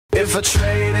if I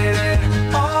traded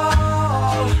it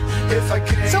all, if I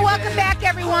gave So welcome back,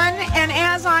 everyone. And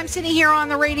as I'm sitting here on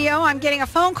the radio, I'm getting a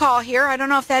phone call here. I don't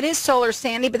know if that is Solar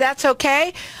Sandy, but that's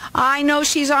okay. I know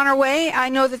she's on her way. I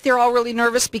know that they're all really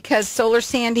nervous because Solar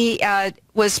Sandy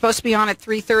was supposed to be on at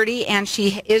 3:30, and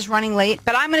she is running late.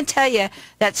 But I'm going to tell you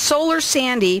that Solar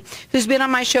Sandy, who's been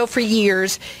on my show for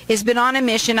years, has been on a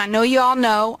mission. I know you all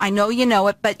know. I know you know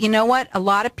it. But you know what? A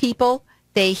lot of people,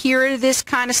 they hear this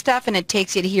kind of stuff, and it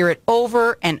takes you to hear it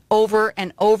over and over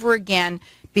and over again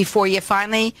before you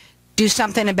finally do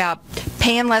something about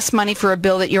paying less money for a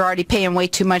bill that you're already paying way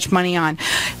too much money on.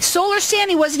 Solar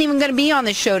Sandy wasn't even going to be on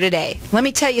the show today. Let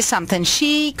me tell you something.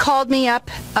 She called me up,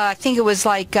 I think it was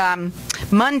like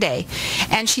Monday,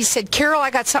 and she said, Carol, I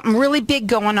got something really big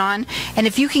going on, and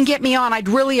if you can get me on, I'd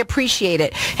really appreciate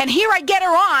it. And here I get her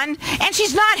on, and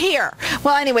she's not here.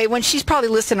 Well, anyway, when she's probably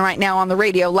listening right now on the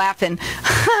radio laughing.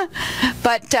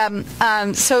 But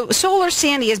so Solar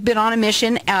Sandy has been on a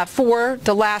mission for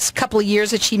the last couple of years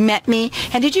that she met me.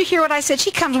 And did you hear what I said?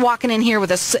 She comes walking in here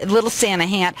with a little Santa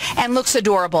hat and looks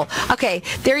adorable. Okay,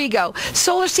 there you go.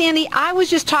 Solar Sandy, I was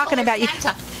just talking about you.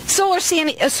 Solar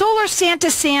Sandy, Solar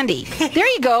Santa Sandy. There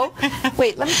you go.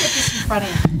 Wait, let me get this in front of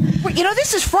you. You know,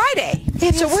 this is Friday.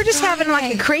 So we're just having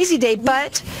like a crazy day.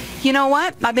 But you know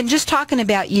what? I've been just talking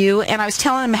about you, and I was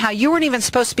telling them how you weren't even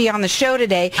supposed to be on the show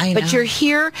today, but you're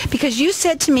here because you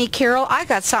said to me, Carol, I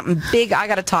got something big I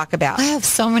got to talk about. I have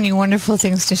so many wonderful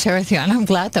things to share with you, and I'm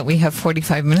glad that we have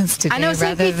 45 minutes today I know,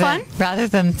 rather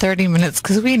than 30 minutes,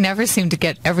 because we never seem to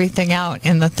get everything out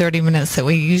in the 30 minutes that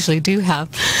we usually do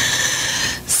have.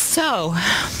 So,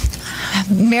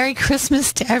 Merry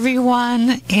Christmas to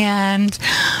everyone, and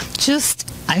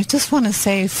I just want to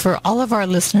say for all of our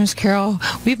listeners, Carol,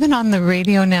 we've been on the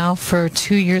radio now for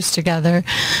 2 years together,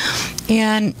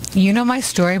 and you know my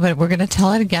story, but we're going to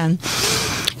tell it again.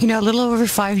 You know, a little over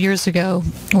 5 years ago,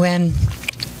 when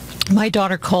my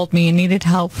daughter called me and needed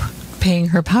help paying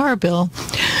her power bill,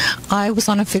 I was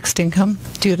on a fixed income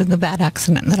due to the bad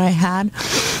accident that I had,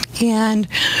 and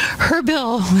her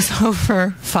bill was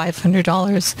over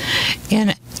 $500,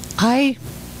 and I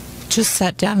just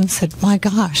sat down and said, my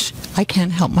gosh, I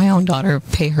can't help my own daughter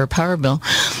pay her power bill.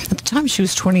 At the time, she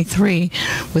was 23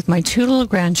 with my 2 little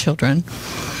grandchildren,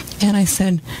 and I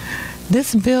said,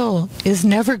 this bill is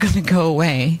never going to go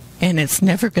away, and it's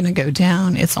never going to go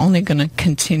down. It's only going to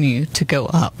continue to go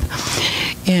up.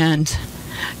 And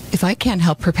if I can't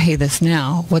help her pay this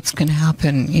now, what's going to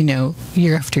happen, you know,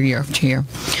 year after year after year?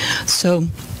 So,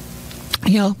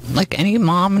 you know, like any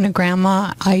mom and a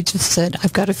grandma, I just said,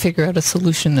 I've got to figure out a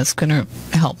solution that's going to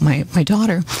help my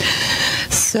daughter.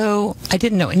 So I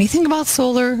didn't know anything about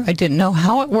solar. I didn't know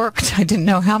how it worked. I didn't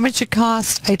know how much it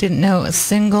cost. I didn't know a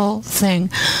single thing.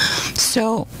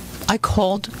 So I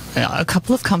called a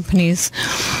couple of companies,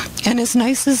 and as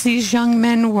nice as these young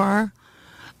men were,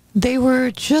 they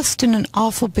were just in an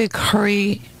awful big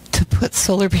hurry to put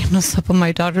solar panels up on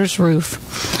my daughter's roof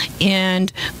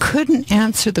and couldn't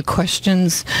answer the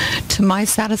questions to my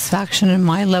satisfaction and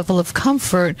my level of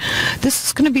comfort. This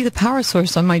is going to be the power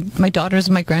source on my daughter's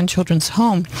and my grandchildren's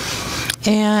home.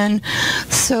 And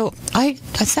so I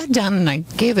sat down and I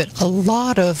gave it a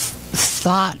lot of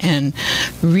thought and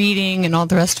reading and all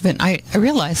the rest of it. I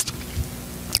realized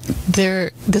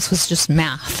this was just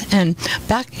math. And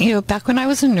back when I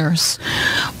was a nurse,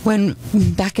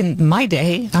 back in my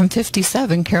day, I'm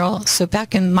 57, Carol, so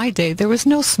back in my day, there was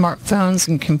no smartphones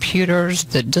and computers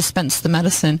that dispensed the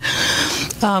medicine.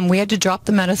 We had to drop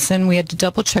the medicine. We had to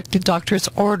double check the doctor's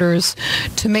orders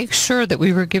to make sure that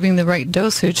we were giving the right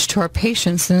dosage to our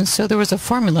patients. And so there was a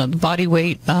formula, the body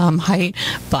weight, height,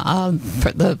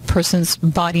 the person's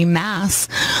body mass.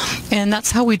 And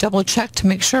that's how we double checked to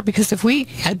make sure, because if we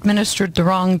administered the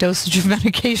wrong dosage of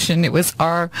medication, it was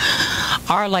our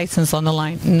license on the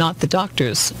line, not the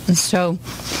doctor's. And so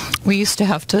we used to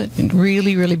have to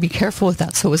really, really be careful with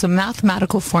that. So it was a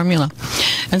mathematical formula.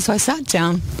 And so I sat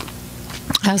down,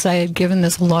 as I had given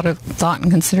this a lot of thought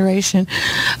and consideration,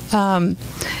 and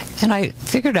I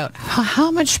figured out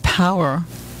how much power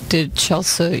did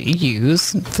Chelsea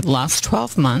use for the last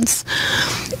 12 months,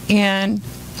 and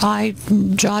I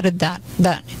jotted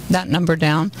that number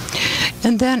down.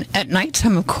 And then at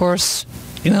nighttime, of course,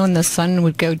 when the sun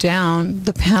would go down,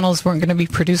 the panels weren't going to be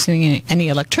producing any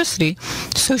electricity,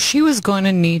 so she was going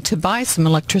to need to buy some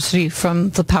electricity from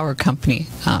the power company.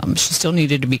 She still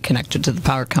needed to be connected to the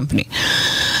power company.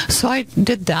 So I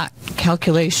did that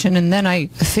calculation, and then I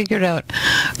figured out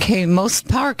okay, most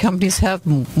power companies have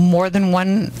more than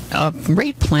one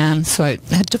rate plan, so I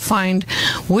had to find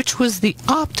which was the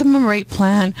optimum rate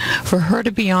plan for her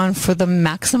to be on for the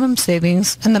maximum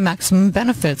savings and the maximum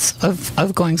benefits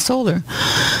of going solar.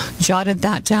 Jotted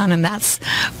that down, and that's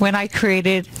when I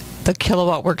created the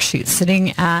kilowatt worksheet,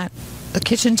 sitting at the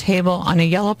kitchen table on a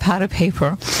yellow pad of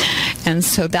paper. And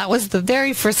so that was the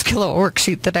very first kilowatt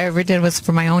worksheet that I ever did, was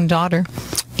for my own daughter.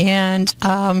 And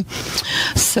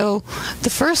so the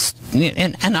first,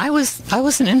 and I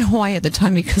wasn't in Hawaii at the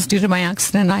time, because due to my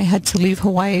accident I had to leave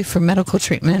Hawaii for medical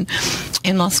treatment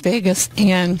in Las Vegas,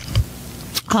 and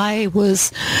I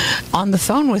was on the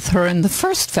phone with her, and the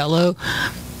first fellow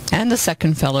and the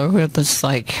second fellow were just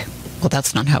like, well,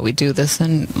 that's not how we do this.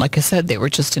 And like I said, they were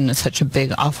just in such a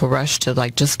big, awful rush to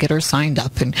like just get her signed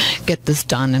up and get this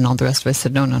done and all the rest of it. I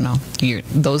said, no,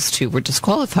 those two were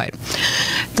disqualified.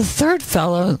 The third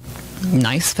fellow,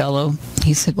 nice fellow,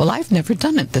 he said, well, I've never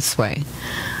done it this way.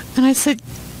 And I said,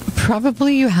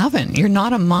 probably you haven't. You're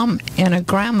not a mom and a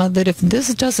grandma that if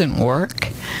this doesn't work,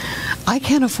 I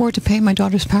can't afford to pay my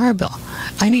daughter's power bill.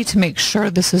 I need to make sure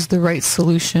this is the right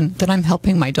solution, that I'm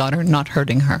helping my daughter, not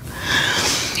hurting her.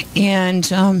 And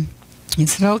he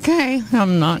said, okay,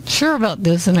 I'm not sure about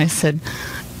this. And I said,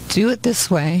 do it this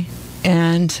way,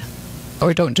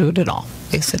 or don't do it at all,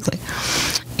 basically.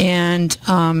 And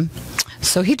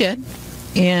so he did.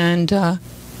 And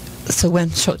so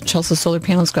when Chelsea solar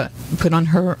panels got put on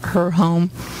her home,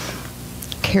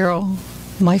 Carol,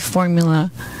 my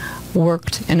formula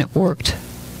worked, and it worked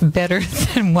better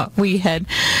than what we had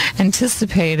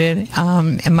anticipated,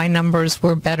 and my numbers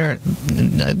were better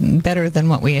than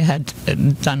what we had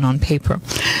done on paper.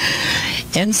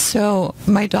 And so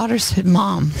my daughter said,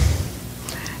 Mom,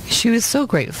 she was so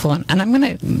grateful, and I'm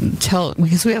going to tell,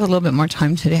 because we have a little bit more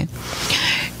time today.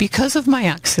 Because of my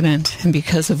accident and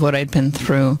because of what I'd been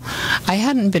through, I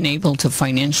hadn't been able to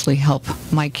financially help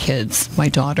my kids, my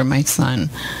daughter, my son,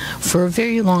 for a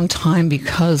very long time,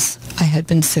 because I had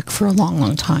been sick for a long,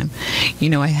 long time.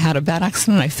 You know, I had a bad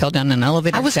accident. I fell down an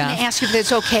elevator shaft. I was going to ask you if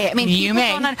it's okay. I mean, you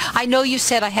may. I know you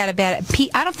said I had a bad...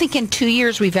 I don't think in 2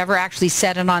 years we've ever actually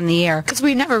said it on the air. Because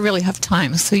we never really have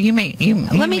time. So you may...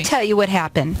 Let me tell you what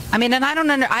happened. I mean, and I don't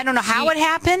know how it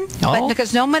happened, but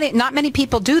because not many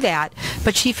people do that,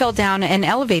 but she fell down an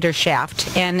elevator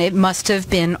shaft, and it must have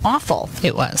been awful.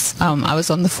 It was. I was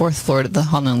on the 4th floor of the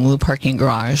Honolulu parking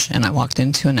garage, and I walked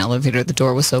into an elevator. The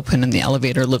door was open, and the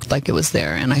elevator looked like it was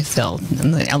there, and I fell,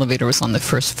 and the elevator was on the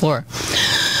 1st floor.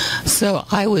 So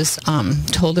I was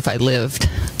told if I lived,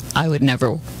 I would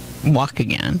never walk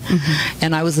again. Mm-hmm.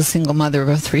 And I was a single mother of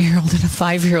a 3-year-old and a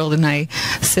 5-year-old, and I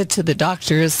said to the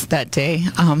doctors that day,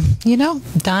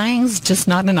 dying's just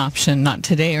not an option, not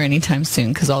today or anytime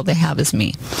soon, because all they have is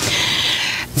me.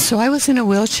 So I was in a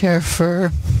wheelchair for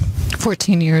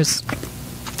 14 years.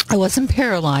 I wasn't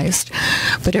paralyzed,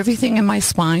 but everything in my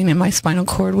spine and my spinal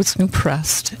cord was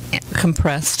compressed,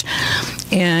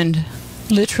 and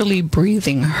literally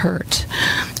breathing hurt.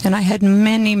 And I had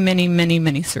many, many, many,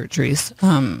 many surgeries.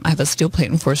 I have a steel plate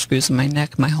and 4 screws in my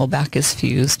neck. My whole back is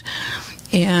fused.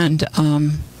 And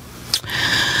and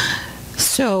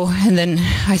then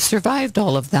I survived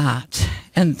all of that.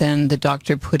 And then the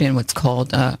doctor put in what's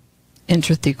called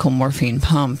intrathecal morphine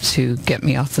pump to get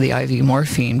me off of the IV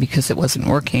morphine because it wasn't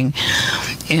working.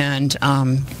 And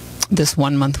this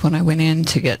 1 month when I went in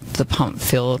to get the pump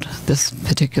filled this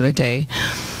particular day,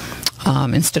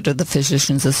 instead of the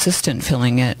physician's assistant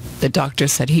filling it, the doctor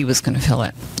said he was going to fill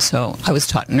it. So I was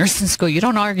taught in nursing school, you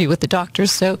don't argue with the doctor.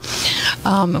 So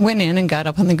I went in and got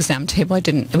up on the exam table.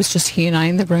 It was just he and I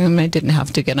in the room. I didn't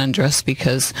have to get undressed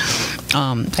because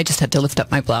I just had to lift up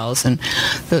my blouse. And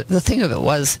the thing of it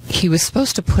was, he was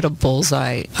supposed to put a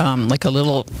bullseye, like a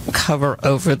little cover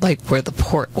over like where the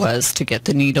port was to get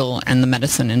the needle and the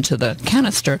medicine into the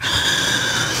canister.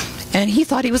 And he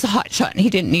thought he was a hot shot, and he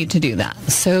didn't need to do that.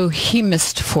 So he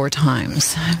missed 4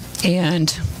 times. And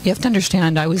you have to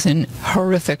understand, I was in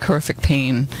horrific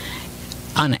pain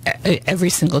on every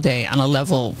single day on a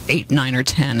level 8, 9, or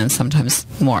 10, and sometimes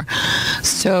more.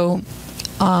 So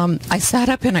I sat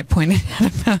up and I pointed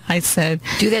at him. I said,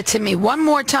 do that to me one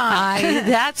more time.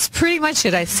 That's pretty much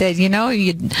it. I said,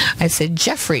 I said,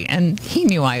 Jeffrey. And he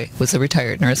knew I was a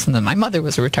retired nurse, and then my mother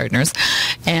was a retired nurse.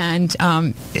 And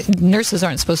nurses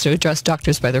aren't supposed to address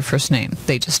doctors by their first name.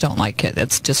 They just don't like it.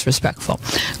 It's disrespectful.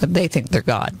 But they think they're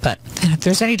God. But if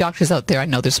there's any doctors out there, I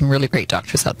know there's some really great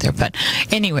doctors out there. But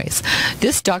anyways,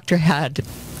 this doctor had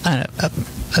a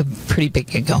pretty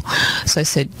big ego. So I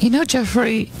said,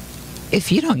 Jeffrey,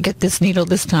 if you don't get this needle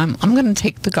this time, I'm going to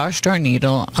take the gosh darn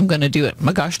needle. I'm going to do it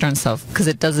my gosh darn self, because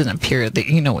it doesn't appear that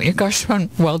you know what you're gosh darn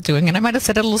well doing. And I might have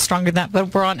said it a little stronger than that,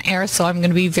 but we're on air, so I'm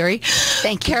going to be very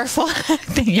careful.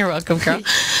 You're welcome, Carol.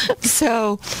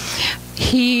 So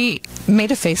he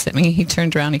made a face at me. He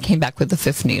turned around. He came back with the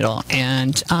 5th needle,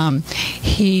 and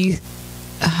he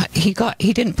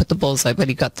didn't put the bullseye, but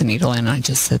he got the needle in. And I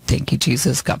just said, thank you,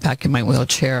 Jesus. Got back in my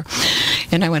wheelchair,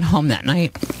 and I went home that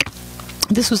night.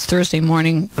 This was Thursday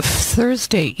morning.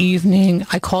 Thursday evening,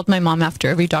 I called my mom after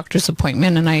every doctor's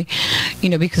appointment, and I,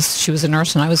 because she was a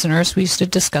nurse and I was a nurse, we used to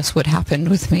discuss what happened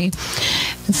with me.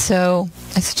 And so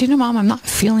I said, Mom, I'm not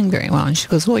feeling very well. And she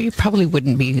goes, well, you probably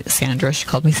wouldn't be, Sandra. She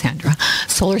called me Sandra,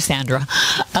 Solar Sandra.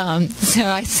 So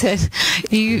I said,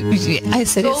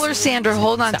 Solar Sandra,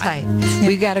 hold on tight.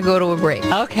 We got to go to a break.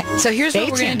 Okay. So here's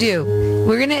what we're going to do.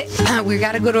 We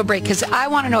got to go to a break, because I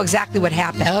want to know exactly what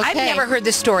happened. Okay. I've never heard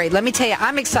this story. Let me tell you,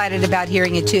 I'm excited about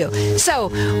hearing it too. So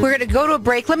we're going to go to a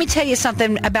break. Let me tell you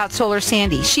something about Solar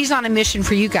Sandy. She's on a mission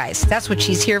for you guys. That's what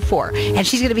she's here for. And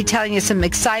she's going to be telling you some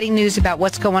exciting news about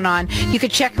what's going on. You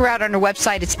can check her out on her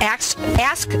website. It's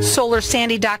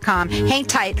AskSolarSandy.com. Hang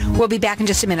tight. We'll be back in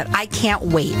just a minute. I can't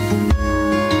wait.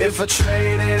 If I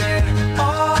traded it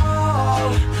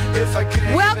all, if I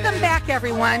gave Welcome it back,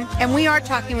 everyone. And we are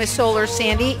talking with Solar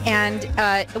Sandy. And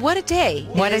what a day.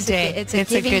 What a day. It's a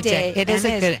It's a giving good day. day. It is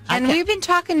a good- And okay. we've been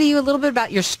talking to you a little bit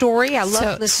about your story. I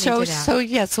love listening to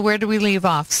that. So where do we leave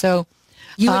off? So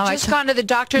You had just gone to the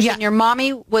doctors, Yeah. and your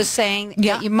mommy was saying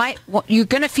Yeah. that you're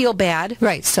going to feel bad.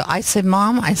 Right. So I said,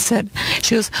 Mom,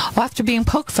 she goes, well, after being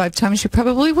poked 5 times, you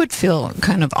probably would feel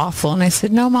kind of awful. And I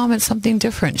said, no, Mom, it's something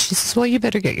different. She says, well, you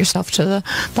better get yourself to the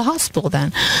hospital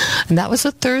then. And that was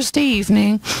a Thursday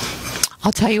evening.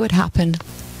 I'll tell you what happened.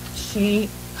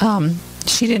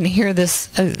 She didn't hear this.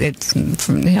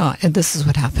 This is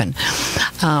what happened.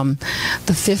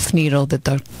 The 5th needle that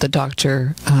the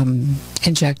doctor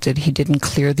injected, he didn't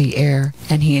clear the air,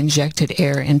 and he injected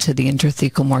air into the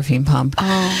intrathecal morphine pump.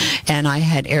 Oh. And I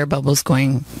had air bubbles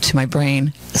going to my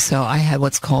brain, so I had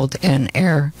what's called an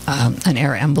air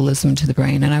embolism to the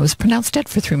brain, and I was pronounced dead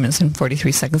for 3 minutes and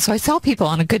 43 seconds. So I tell people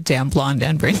on a good day I'm blonde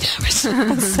and brain damage.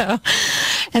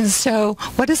 So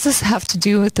what does this have to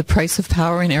do with the price of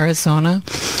power in Arizona?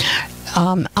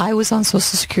 I was on Social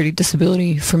Security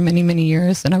disability for many, many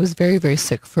years, and I was very, very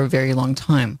sick for a very long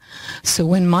time. So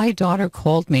when my daughter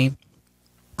called me,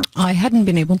 I hadn't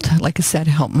been able to, like I said,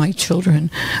 help my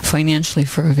children financially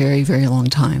for a very, very long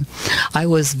time. I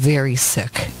was very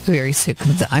sick, very sick.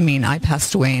 I mean, I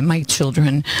passed away, and my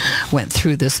children went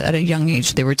through this at a young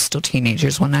age. They were still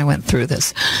teenagers when I went through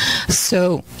this.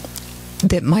 So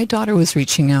that my daughter was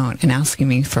reaching out and asking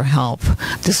me for help.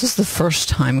 This was the first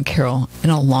time, Carol,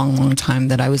 in a long, long time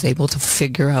that I was able to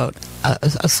figure out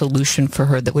a solution for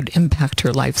her that would impact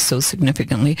her life so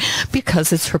significantly,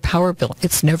 because it's her power bill.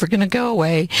 It's never going to go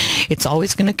away. It's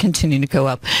always going to continue to go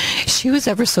up. She was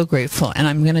ever so grateful, and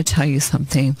I'm going to tell you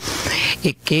something.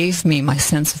 It gave me my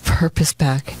sense of purpose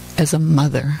back as a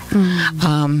mother,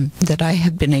 that I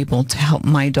have been able to help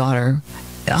my daughter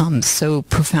so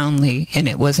profoundly, and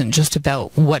it wasn't just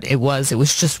about what it was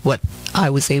just what I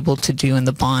was able to do in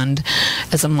the bond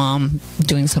as a mom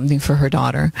doing something for her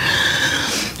daughter.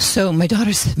 So my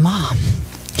daughter said, Mom,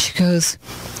 she goes,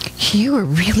 you were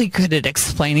really good at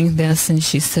explaining this. And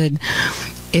she said,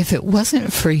 if it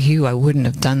wasn't for you, I wouldn't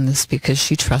have done this, because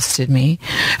she trusted me.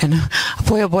 And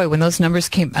boy, oh boy, when those numbers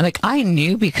came, I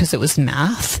knew, because it was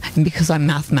math and because I'm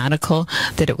mathematical,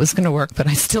 that it was going to work, but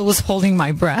I still was holding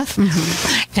my breath.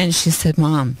 And she said,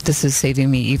 Mom, this is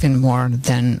saving me even more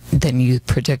than you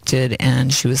predicted.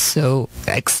 And she was so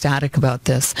ecstatic about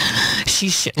this.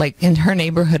 Like in her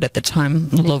neighborhood at the time,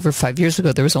 a little over 5 years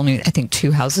ago, there was only, I think,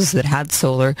 2 houses that had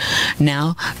solar.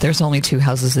 Now there's only 2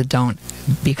 houses that don't,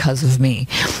 because of me.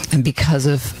 And because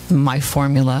of my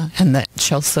formula, and that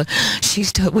Chelsea, she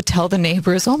would tell the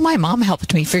neighbors, oh, my mom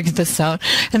helped me figure this out.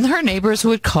 And her neighbors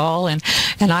would call, and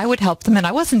I would help them. And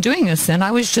I wasn't doing this then. I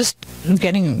was just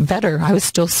getting better. I was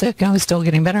still sick, and I was still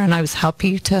getting better. And I was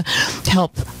happy to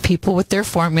help people with their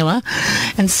formula.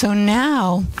 And so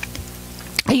now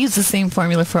I use the same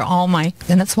formula for all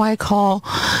and that's why I call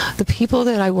the people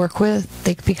that I work with,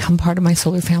 they become part of my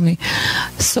solar family.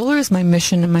 Solar is my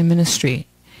mission and my ministry.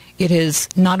 It is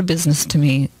not a business to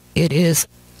me. It's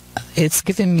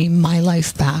given me my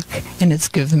life back, and it's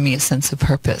given me a sense of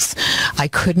purpose. I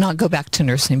could not go back to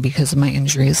nursing because of my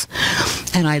injuries,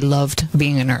 and I loved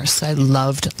being a nurse. I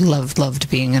loved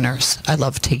being a nurse. I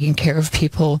loved taking care of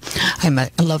people. I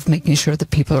love making sure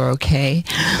that people are okay.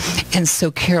 And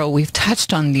so, Carol, we've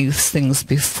touched on these things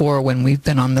before when we've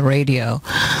been on the radio,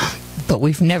 but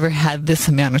we've never had this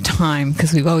amount of time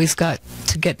because we've always got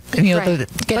to get, But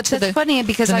that's funny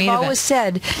because I've always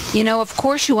said, of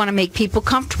course you want to make people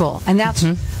comfortable, and that's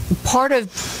part of,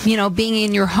 being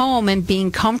in your home and being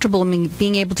comfortable and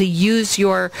being able to use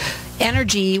your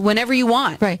energy whenever you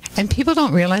want. Right. And people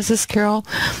don't realize this, Carol.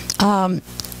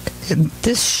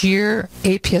 This year,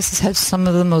 APS has had some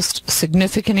of the most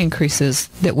significant increases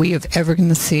that we have ever going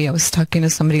to see. I was talking to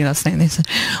somebody last night, and they said,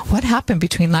 what happened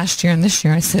between last year and this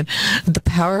year? I said, the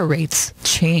power rates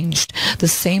changed. The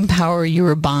same power you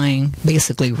were buying,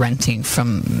 basically renting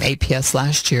from APS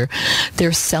last year,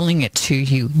 they're selling it to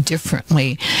you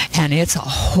differently, and it's a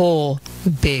whole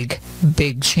big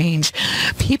change.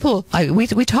 People,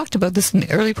 we talked about this in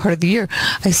the early part of the year.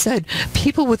 I said,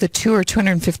 people with a $200 or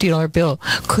 $250 bill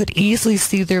could easily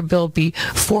see their bill be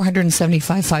 $475,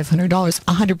 $500,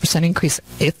 100% increase,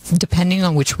 if depending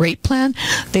on which rate plan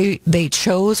they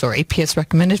chose or APS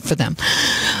recommended for them.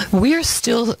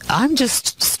 I'm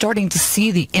just starting to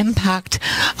see the impact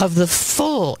of the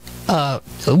full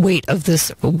weight of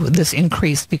this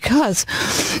increase, because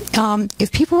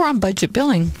if people were on budget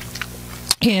billing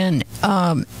in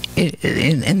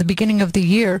the beginning of the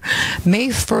year, May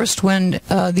 1st, when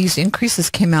these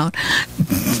increases came out,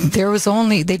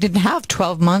 they didn't have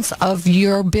 12 months of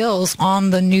your bills on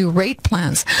the new rate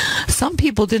plans. Some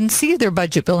people didn't see their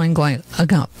budget billing going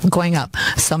up.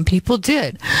 Some people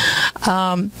did.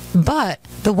 But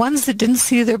the ones that didn't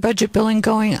see their budget billing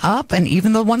going up, and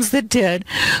even the ones that did,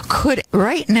 could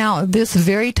right now, this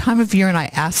very time of year, and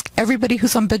I ask everybody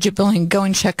who's on budget billing, go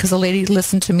and check, because a lady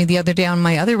listened to me the other day on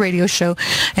my other radio show,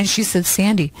 and she said,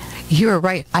 Sandy, you are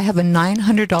right. I have a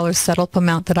 $900 set-up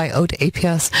amount that I owe to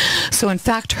APS. So in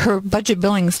fact, her budget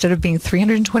billing, instead of being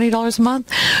 $320 a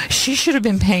month, she should have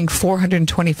been paying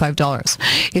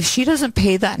 $425. If she doesn't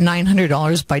pay that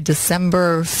 $900 by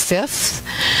December 5th,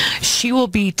 she will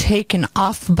be taken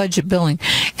off budget billing.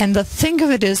 And the thing of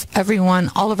it is,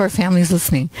 everyone, all of our families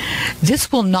listening,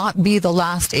 this will not be the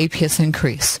last APS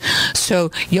increase.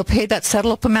 So you'll pay that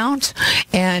settle-up amount,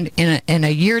 and in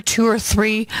a year, 2 or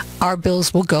 3, our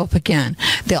bills will go up again.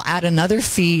 They'll add another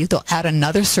fee. They'll add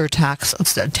another tax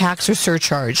or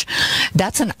surcharge.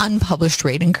 That's an unpublished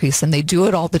rate increase, and they do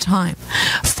it all the time.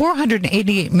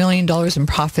 $488 million in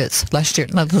profits last year.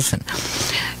 Now listen,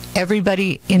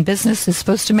 everybody in business is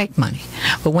supposed to make money,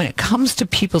 but when it comes to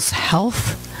people's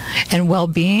health and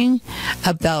well-being,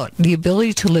 about the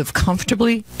ability to live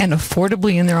comfortably and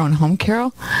affordably in their own home,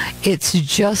 Carol,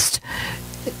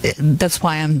 that's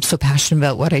why I'm so passionate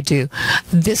about what I do.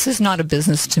 This is not a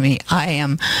business to me. I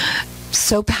am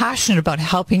so passionate about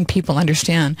helping people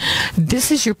understand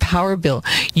this is your power bill.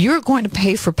 You're going to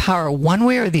pay for power one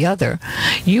way or the other.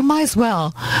 You might as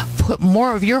well put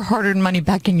more of your hard-earned money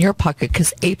back in your pocket,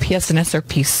 because APS and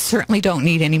SRP certainly don't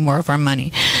need any more of our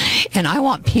money. And I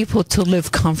want people to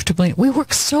live comfortably. We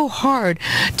work so hard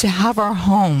to have our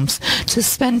homes, to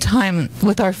spend time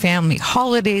with our family,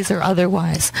 holidays or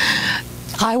otherwise.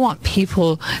 I want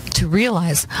people to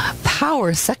realize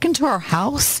power, second to our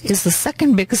house, is the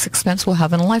second biggest expense we'll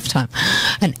have in a lifetime.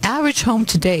 An average home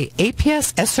today,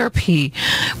 APS SRP,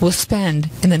 will spend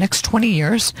in the next 20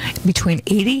 years between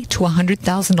 $80,000 to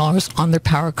 $100,000 on their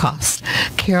power costs.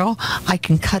 Carol, I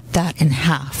can cut that in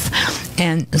half,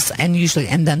 and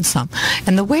then some.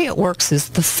 And the way it works is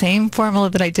the same formula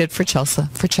that I did for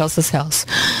Chelsea's house.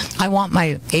 I want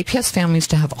my APS families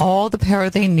to have all the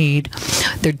power they need.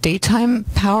 Their daytime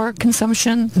power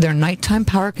consumption, their nighttime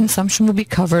power consumption will be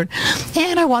covered,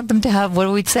 and I want them to have, what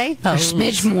do we say? A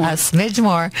smidge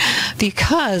more,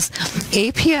 because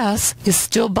APS is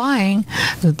still buying.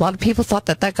 A lot of people thought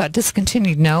that got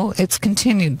discontinued. No, it's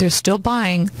continued. They're still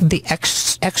buying the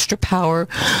extra power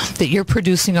that you're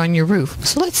producing on your roof.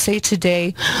 So let's say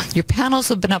today your panels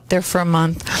have been up there for a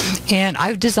month, and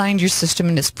I've designed your system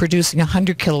and it's producing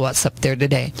 100 kilowatts up there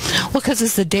today. Well, because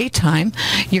it's the daytime,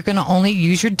 you're going to only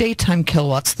use your daytime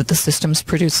kilowatts that the system's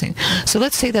producing. So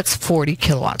let's say that's 40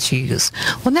 kilowatts you use.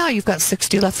 Well, now you've got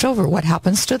 60 left over. What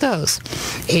happens to those?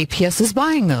 APS is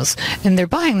buying those, and they're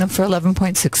buying them for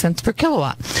 11.6 cents per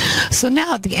kilowatt. So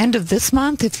now at the end of this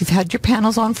month, if you've had your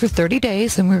panels on for 30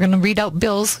 days, and we're going to read out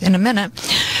bills in a minute,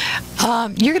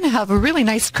 you're going to have a really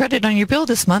nice credit on your bill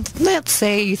this month. Let's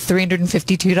say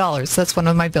 $352. That's one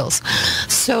of my bills.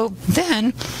 So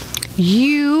then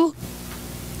you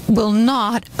will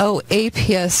not owe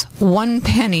APS 1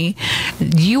 penny.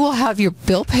 You will have your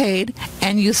bill paid,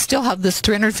 and you still have this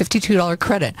 $352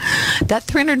 credit. That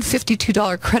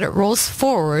 $352 credit rolls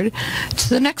forward to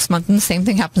the next month, and the same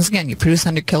thing happens again. You produce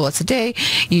 100 kilowatts a day,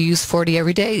 you use 40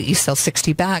 every day, you sell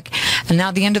 60 back, and now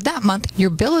at the end of that month, your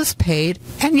bill is paid,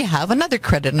 and you have another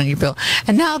credit on your bill.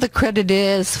 And now the credit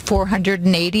is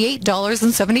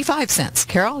 $488.75.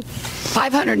 Carol?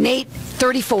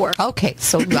 $508.34. Okay,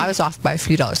 so I was off by a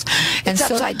few dollars. And It's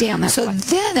upside down, that's so why.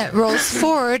 then it rolls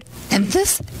forward, and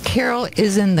this, Carol,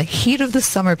 is in the heat of the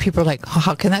summer. People are like, oh,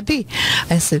 how can that be?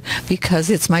 I said, because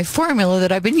it's my formula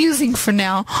that I've been using for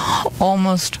now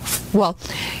almost, well,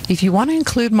 if you want to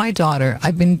include my daughter,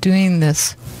 I've been doing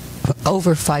this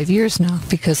over 5 years now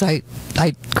because I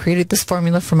created this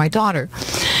formula for my daughter.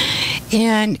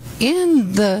 And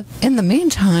in the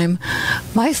meantime,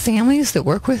 my families that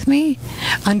work with me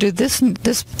under this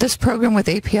program with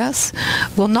APS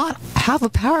will not have a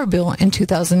power bill in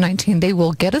 2019. They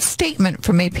will get a statement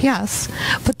from APS,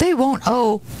 but they won't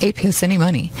owe APS any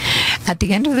money. At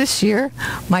the end of this year,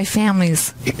 my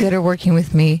families that are working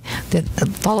with me that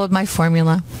followed my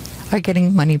formula are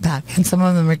getting money back, and some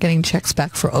of them are getting checks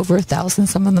back for over $1,000.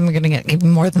 Some of them are going to get even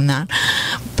more than that.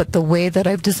 But the way that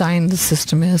I've designed the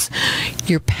system is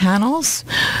your panels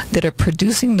that are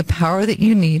producing the power that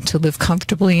you need to live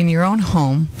comfortably in your own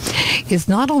home is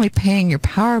not only paying your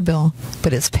power bill,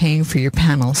 but it's paying for your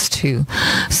panels too.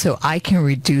 So I can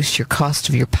reduce your cost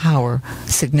of your power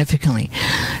significantly,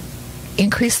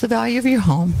 increase the value of your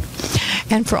home.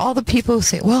 And for all the people who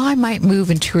say, well, I might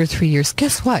move in 2 or 3 years,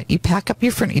 guess what? You pack up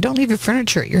your furniture. You don't leave your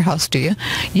furniture at your house, do you?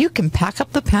 You can pack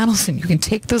up the panels and you can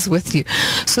take those with you.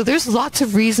 So there's lots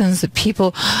of reasons that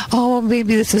people, oh, well,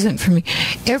 maybe this isn't for me.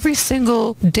 Every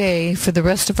single day for the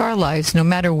rest of our lives, no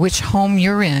matter which home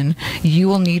you're in, you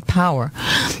will need power.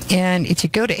 And if you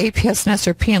go to APS and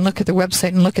SRP and look at their website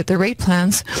and look at their rate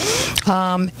plans,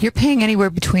 you're paying anywhere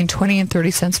between 20 and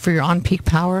 30 cents for your on-peak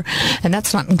power, and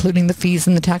that's not including the fees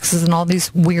and the taxes and all these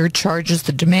weird charges,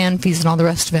 the demand fees and all the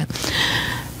rest of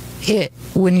it.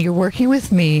 When you're working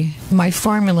with me, my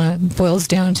formula boils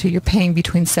down to you're paying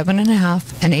between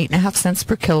 7.5 and 8.5 cents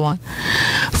per kilowatt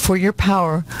for your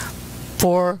power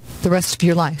for the rest of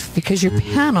your life, because your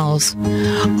panels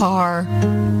are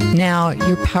now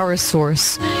your power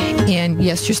source. And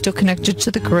yes, you're still connected to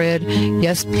the grid.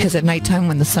 Yes, because at nighttime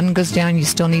when the sun goes down, you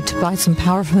still need to buy some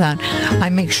power for that. I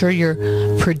make sure you're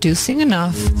producing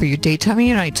enough for your daytime and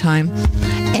your nighttime,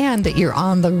 and that you're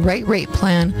on the right rate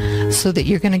plan so that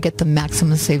you're going to get the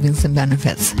maximum savings and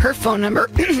benefits. Her phone number,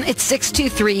 it's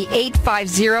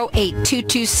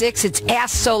 623-850-8226. It's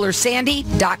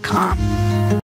AskSolarSandy.com.